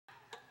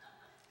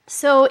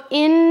So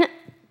in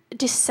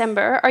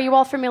December, are you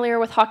all familiar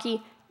with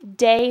Hockey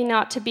Day,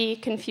 not to be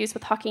confused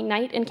with Hockey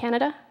Night in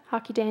Canada?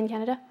 Hockey Day in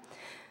Canada?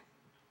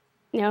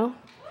 No?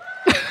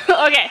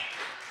 Okay.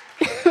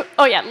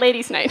 Oh yeah,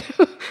 ladies' night.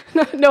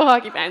 No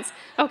hockey fans.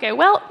 Okay,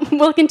 well,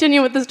 we'll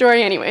continue with the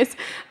story anyways.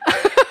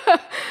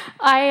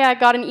 I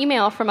got an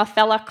email from a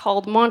fella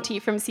called Monty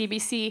from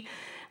CBC.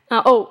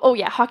 Oh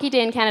yeah, Hockey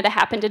Day in Canada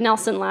happened in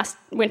Nelson last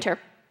winter.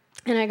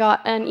 And I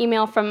got an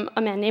email from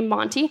a man named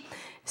Monty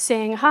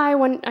saying, hi,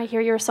 I hear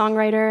you're a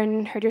songwriter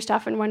and heard your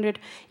stuff and wondered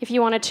if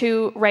you wanted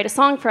to write a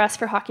song for us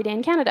for Hockey Day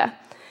in Canada.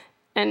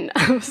 And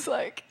I was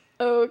like,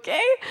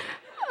 okay.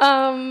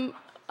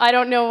 I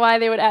don't know why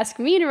they would ask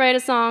me to write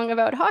a song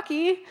about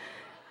hockey.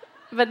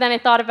 But then I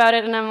thought about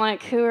it and I'm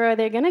like, who are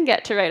they gonna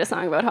get to write a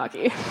song about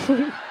hockey?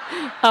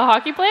 A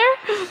hockey player?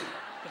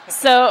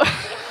 So,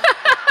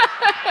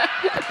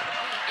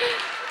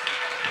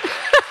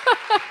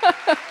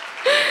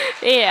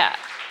 yeah.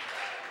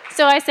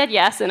 So I said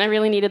yes, and I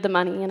really needed the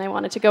money, and I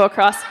wanted to go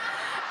across.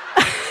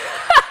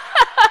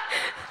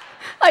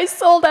 I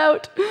sold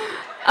out.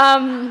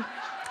 I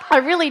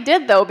really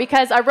did, though,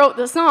 because I wrote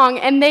the song,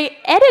 and they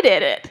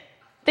edited it.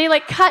 They,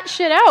 like, cut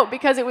shit out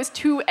because it was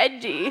too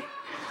edgy.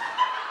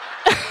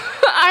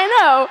 I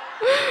know.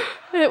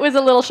 It was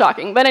a little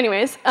shocking. But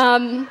anyways,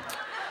 I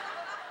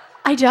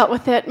dealt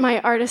with it. My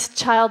artist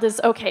child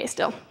is okay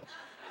still.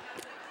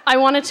 I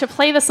wanted to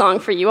play the song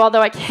for you, although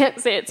I can't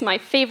say it's my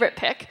favorite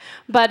pick,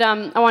 but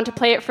I want to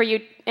play it for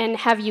you and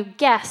have you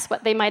guess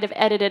what they might have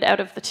edited out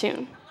of the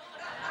tune.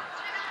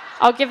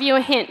 I'll give you a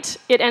hint.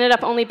 It ended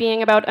up only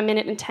being about 1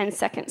 minute and 10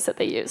 seconds that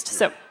they used.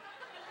 So,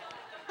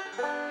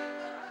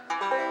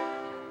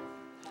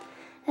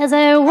 as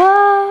I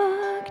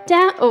walk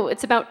down... Oh,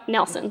 it's about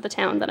Nelson, the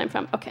town that I'm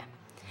from. Okay.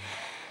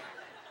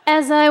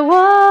 As I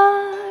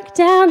walk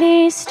down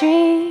these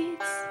streets,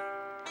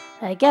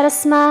 I get a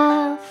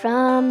smile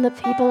from the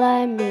people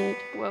I meet.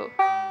 Whoa.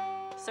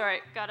 Sorry,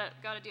 gotta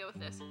deal with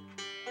this.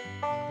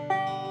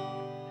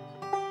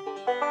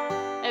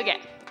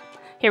 Okay,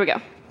 here we go.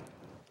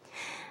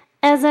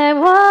 As I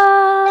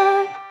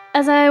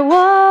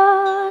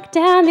walk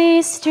down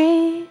these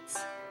streets,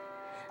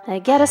 I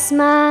get a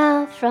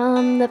smile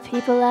from the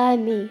people I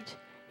meet.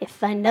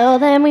 If I know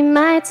them, we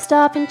might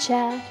stop and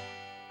chat.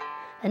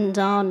 And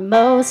on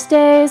most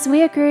days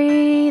we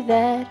agree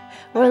that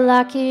we're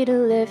lucky to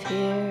live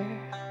here.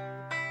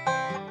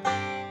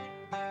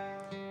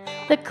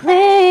 The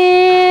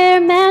clear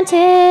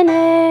mountain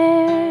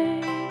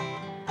air,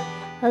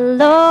 a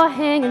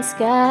low-hanging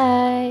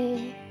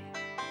sky,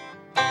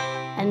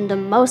 and a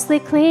mostly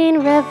clean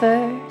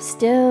river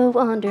still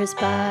wanders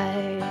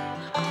by.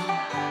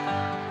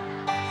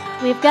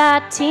 We've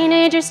got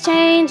teenagers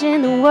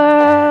changing the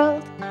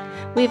world.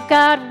 We've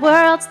got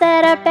worlds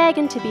that are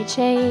begging to be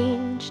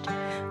changed.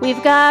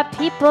 We've got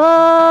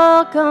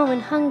people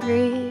going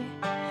hungry.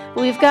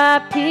 We've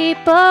got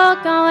people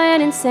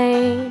going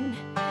insane.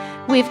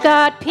 We've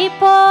got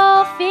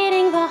people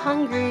feeding the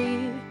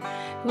hungry.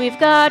 We've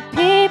got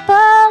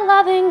people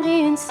loving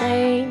the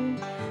insane.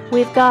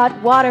 We've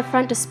got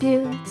waterfront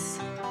disputes,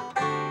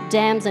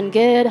 dams and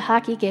good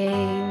hockey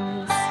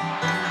games.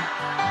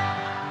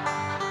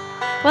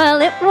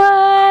 Well, it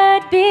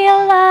would be a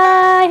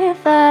lie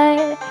if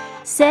I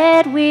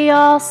said we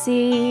all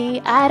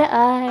see eye to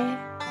eye.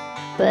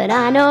 But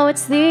I know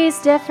it's these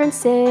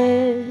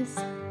differences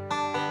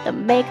that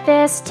make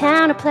this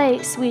town a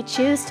place we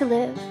choose to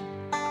live.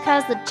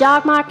 'Cause the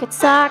job market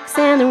sucks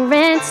and the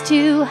rent's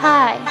too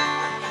high.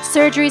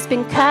 Surgery's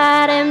been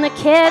cut and the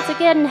kids are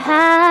getting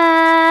high.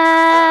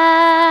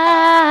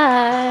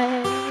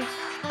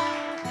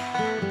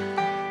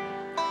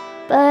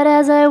 But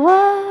as I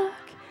walk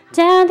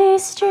down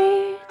these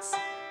streets,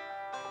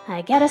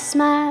 I get a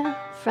smile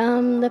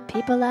from the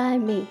people I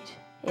meet.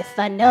 If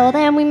I know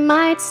them, we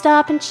might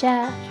stop and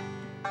chat.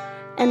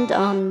 And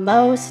on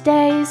most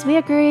days we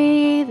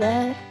agree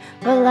that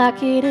we're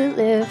lucky to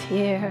live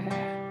here.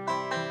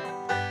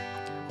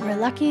 We're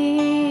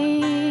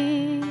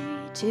lucky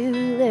to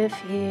live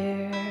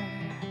here.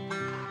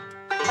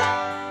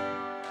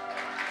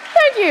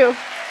 Thank you.